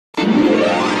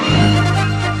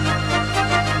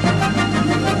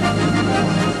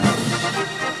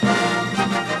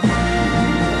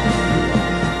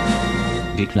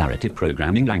Declarative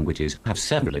programming languages have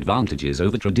several advantages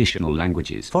over traditional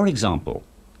languages. For example,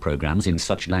 programs in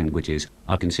such languages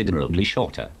are considerably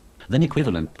shorter than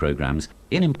equivalent programs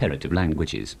in imperative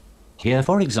languages. Here,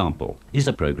 for example, is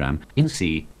a program in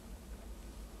C.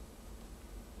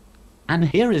 And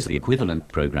here is the equivalent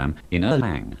program in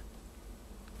Erlang.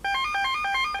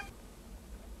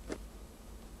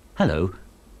 Hello.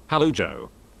 Hello, Joe.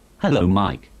 Hello,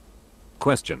 Mike.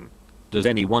 Question. Does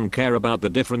anyone care about the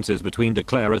differences between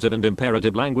declarative and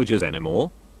imperative languages anymore?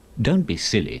 Don't be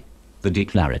silly. The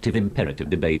declarative imperative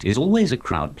debate is always a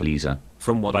crowd pleaser.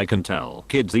 From what I can tell,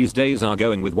 kids these days are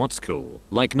going with what's cool,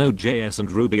 like Node.js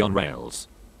and Ruby on Rails.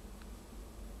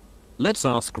 Let's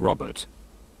ask Robert.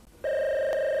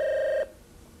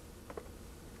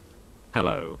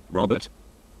 Hello, Robert.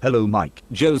 Hello, Mike.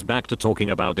 Joe's back to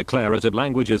talking about declarative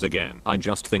languages again. I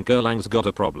just think Erlang's got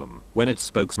a problem when its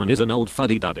spokesman is an old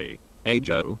fuddy-duddy. Hey,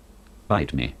 Joe.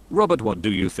 Bite me. Robert, what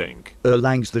do you think?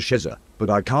 Erlang's the shizzer,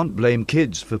 but I can't blame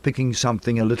kids for picking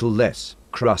something a little less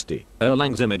crusty.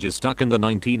 Erlang's image is stuck in the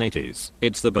 1980s.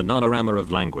 It's the Bananarama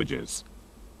of languages.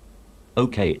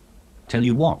 Okay. Tell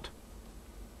you what.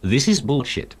 This is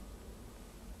bullshit.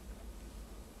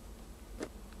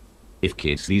 If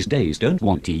kids these days don't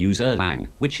want to use Erlang,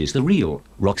 which is the real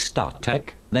rockstar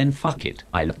tech, then fuck it.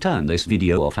 I'll turn this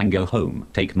video off and go home.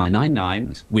 Take my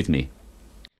 9/9s with me.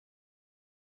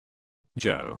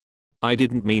 Joe. I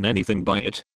didn't mean anything by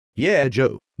it. Yeah,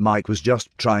 Joe. Mike was just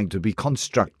trying to be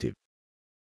constructive.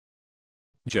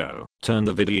 Joe, turn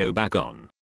the video back on.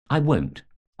 I won't.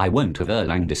 I won't have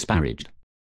Erlang disparaged.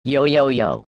 Yo yo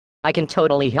yo. I can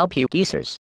totally help you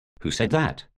geezers. Who said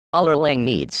that? All Erlang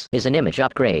needs is an image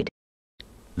upgrade.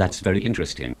 That's very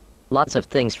interesting. Lots of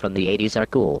things from the 80s are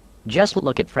cool. Just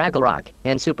look at Fraggle Rock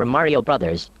and Super Mario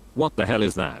Brothers. What the hell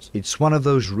is that? It's one of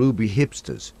those Ruby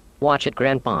hipsters. Watch it,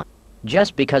 Grandpa.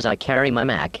 Just because I carry my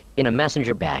Mac in a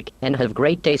messenger bag and have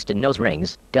great taste in nose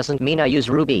rings, doesn't mean I use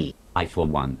Ruby. I, for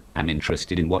one, am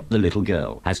interested in what the little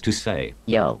girl has to say.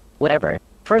 Yo, whatever.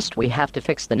 First we have to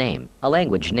fix the name. A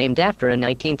language named after a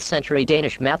 19th century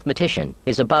Danish mathematician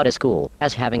is about as cool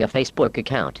as having a Facebook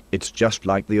account. It's just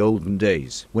like the olden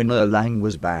days. When Erlang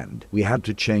was banned, we had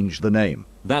to change the name.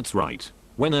 That's right.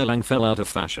 When Erlang fell out of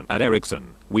fashion at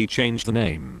Ericsson, we changed the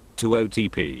name to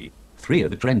OTP. 3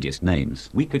 of the trendiest names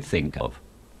we could think of.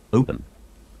 Open.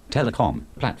 Telecom.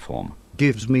 Platform.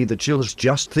 Gives me the chills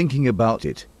just thinking about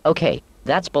it. Okay,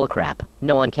 that's bullcrap.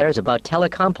 No one cares about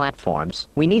telecom platforms.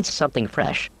 We need something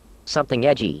fresh. Something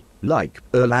edgy. Like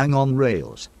Erlang on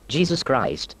Rails. Jesus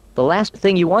Christ. The last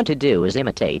thing you want to do is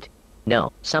imitate.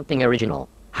 No, something original.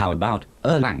 How about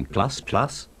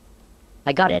Erlang++?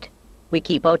 I got it. We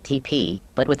keep OTP,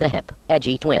 but with a hip,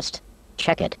 edgy twist.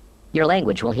 Check it. Your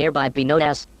language will hereby be known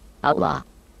as Outlaw.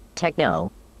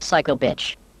 Techno. Psycho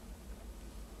bitch.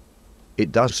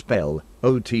 It does spell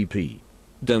OTP.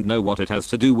 Don't know what it has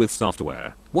to do with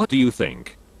software. What do you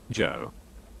think, Joe?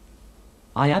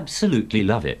 I absolutely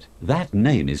love it. That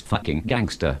name is fucking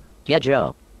gangster. Yeah,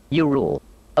 Joe. You rule.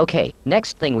 Okay,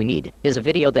 next thing we need is a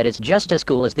video that is just as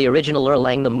cool as the original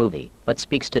Erlang the movie, but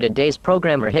speaks to today's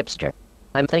programmer hipster.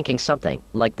 I'm thinking something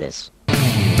like this.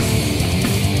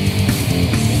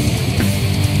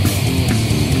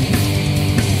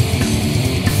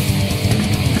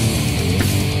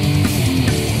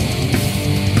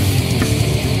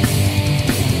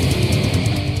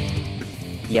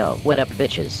 Yo, what up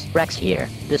bitches? Rex here.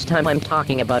 This time I'm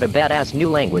talking about a badass new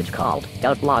language called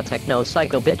Outlaw Techno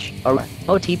Psycho Bitch, or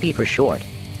OTP for short.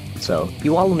 So,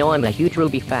 you all know I'm a huge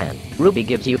Ruby fan. Ruby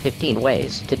gives you 15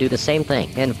 ways to do the same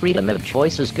thing, and freedom of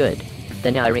choice is good.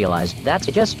 Then I realized that's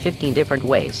just 15 different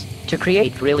ways to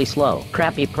create really slow,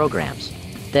 crappy programs.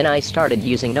 Then I started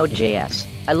using Node.js.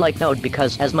 I like Node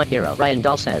because, as my hero Ryan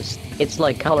Dahl says, it's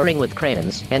like coloring with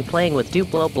crayons and playing with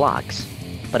Duplo blocks.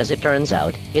 But as it turns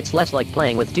out, it's less like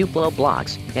playing with Duplo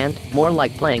blocks, and more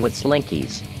like playing with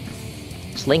slinkies.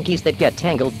 Slinkies that get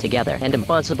tangled together and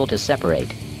impossible to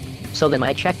separate. So then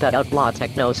I checked out Outlaw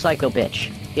Techno Psycho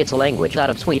Bitch. It's a language out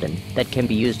of Sweden that can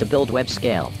be used to build web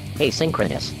scale,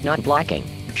 asynchronous, not blocking,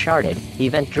 sharded,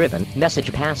 event-driven,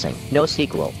 message passing,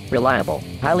 NoSQL, reliable,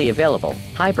 highly available,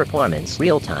 high performance,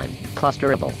 real-time,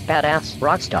 clusterable, badass,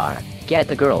 rockstar, get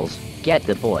the girls, get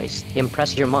the boys,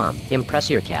 impress your mom, impress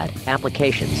your cat,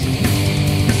 applications.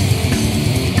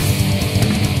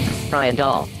 Ryan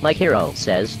Dahl, my hero,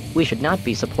 says, we should not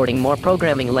be supporting more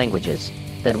programming languages.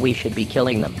 That we should be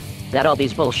killing them. That all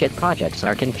these bullshit projects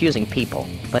are confusing people.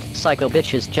 But Psycho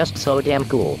Bitch is just so damn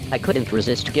cool, I couldn't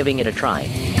resist giving it a try.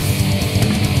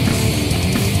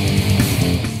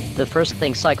 The first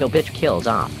thing Psycho Bitch kills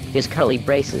off is curly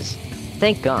braces.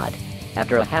 Thank God.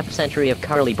 After a half-century of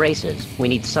curly braces, we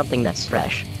need something that's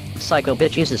fresh. Psycho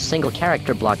Bitch uses single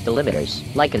character block delimiters,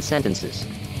 like in sentences.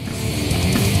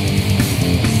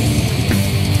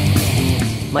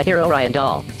 My hero Ryan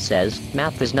Dahl says,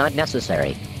 math is not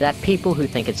necessary, that people who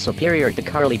think it's superior to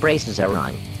curly braces are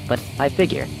wrong. But, I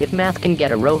figure, if math can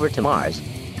get a rover to Mars,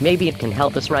 maybe it can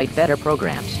help us write better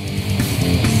programs.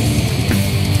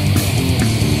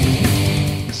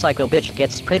 Psycho Bitch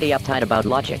gets pretty uptight about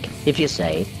logic. If you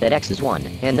say that x is 1,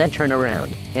 and then turn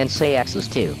around and say x is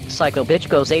 2, Psycho Bitch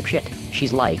goes apeshit.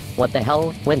 She's like, what the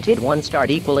hell, when did 1 start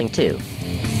equaling 2?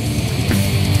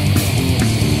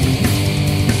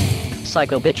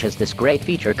 Psycho Bitch has this great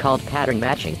feature called pattern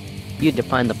matching. You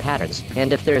define the patterns,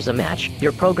 and if there's a match,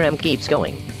 your program keeps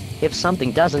going. If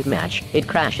something doesn't match, it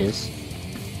crashes.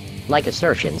 Like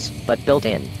assertions, but built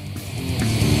in.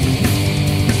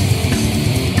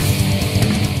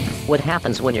 What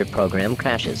happens when your program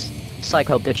crashes?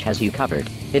 Psycho Bitch has you covered.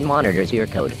 It monitors your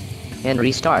code and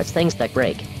restarts things that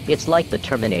break. It's like the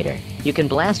Terminator. You can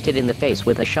blast it in the face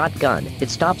with a shotgun. It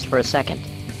stops for a second,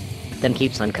 then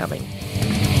keeps on coming.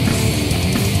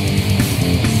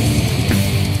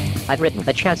 I've written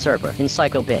a chat server in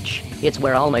Psycho Bitch. It's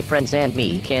where all my friends and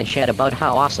me can chat about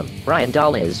how awesome Ryan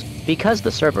Dahl is. Because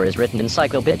the server is written in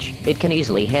Psycho Bitch, it can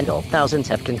easily handle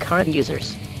thousands of concurrent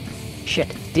users.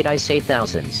 Shit, did I say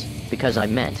thousands? Because I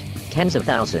meant tens of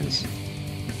thousands.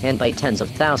 And by tens of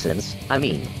thousands, I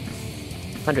mean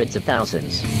hundreds of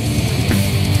thousands.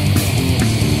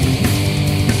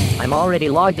 I'm already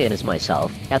logged in as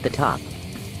myself, at the top.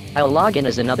 I'll log in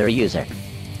as another user.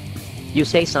 You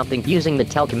say something using the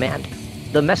tell command.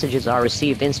 The messages are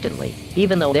received instantly,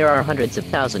 even though there are hundreds of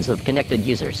thousands of connected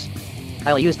users.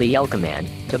 I'll use the yell command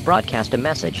to broadcast a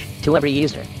message to every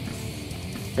user.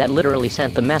 That literally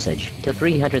sent the message to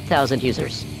 300,000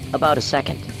 users. About a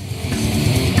second.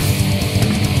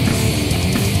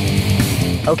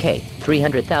 Okay,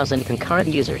 300,000 concurrent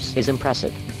users is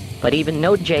impressive. But even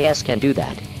Node.js can do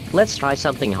that. Let's try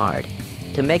something hard.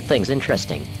 To make things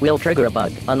interesting, we'll trigger a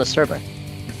bug on the server.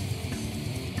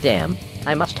 Damn,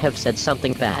 I must have said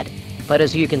something bad. But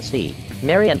as you can see,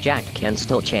 Mary and Jack can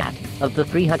still chat. Of the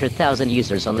 300,000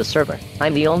 users on the server,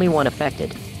 I'm the only one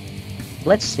affected.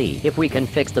 Let's see if we can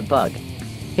fix the bug.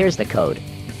 Here's the code.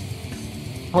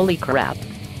 Holy crap.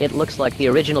 It looks like the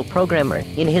original programmer,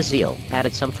 in his zeal,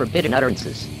 added some forbidden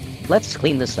utterances. Let's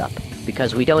clean this up,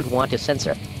 because we don't want to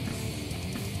censor.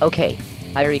 Okay,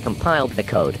 I recompiled the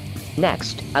code.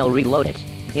 Next, I'll reload it,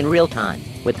 in real time,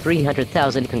 with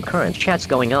 300,000 concurrent chats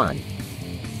going on.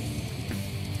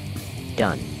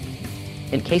 Done.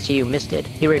 In case you missed it,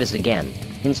 here it is again,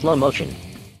 in slow motion.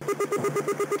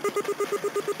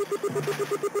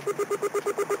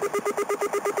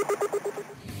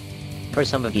 For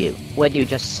some of you, what you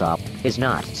just saw is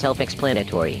not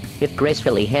self-explanatory. If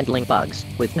gracefully handling bugs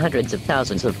with hundreds of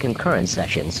thousands of concurrent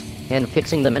sessions and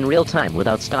fixing them in real time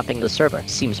without stopping the server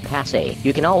seems passé,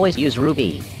 you can always use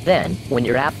Ruby. Then, when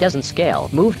your app doesn't scale,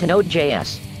 move to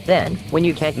Node.js. Then, when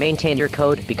you can't maintain your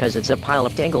code because it's a pile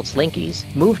of tangled slinkies,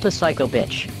 move to Psycho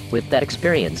Bitch. With that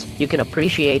experience, you can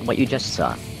appreciate what you just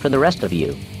saw. For the rest of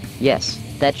you, yes,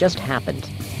 that just happened.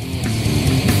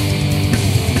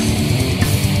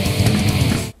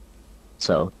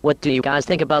 So, what do you guys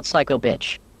think about Psycho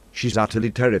Bitch? She's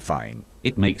utterly terrifying.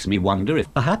 It makes me wonder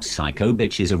if perhaps Psycho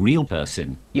Bitch is a real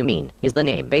person. You mean, is the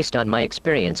name based on my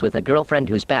experience with a girlfriend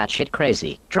who's batshit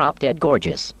crazy, drop-dead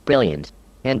gorgeous, brilliant,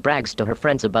 and brags to her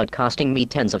friends about costing me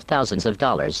tens of thousands of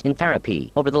dollars in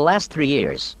therapy over the last 3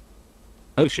 years?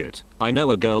 Oh shit, I know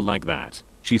a girl like that.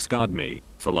 She scarred me,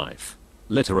 for life.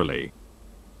 Literally.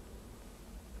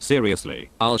 Seriously,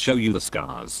 I'll show you the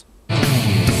scars.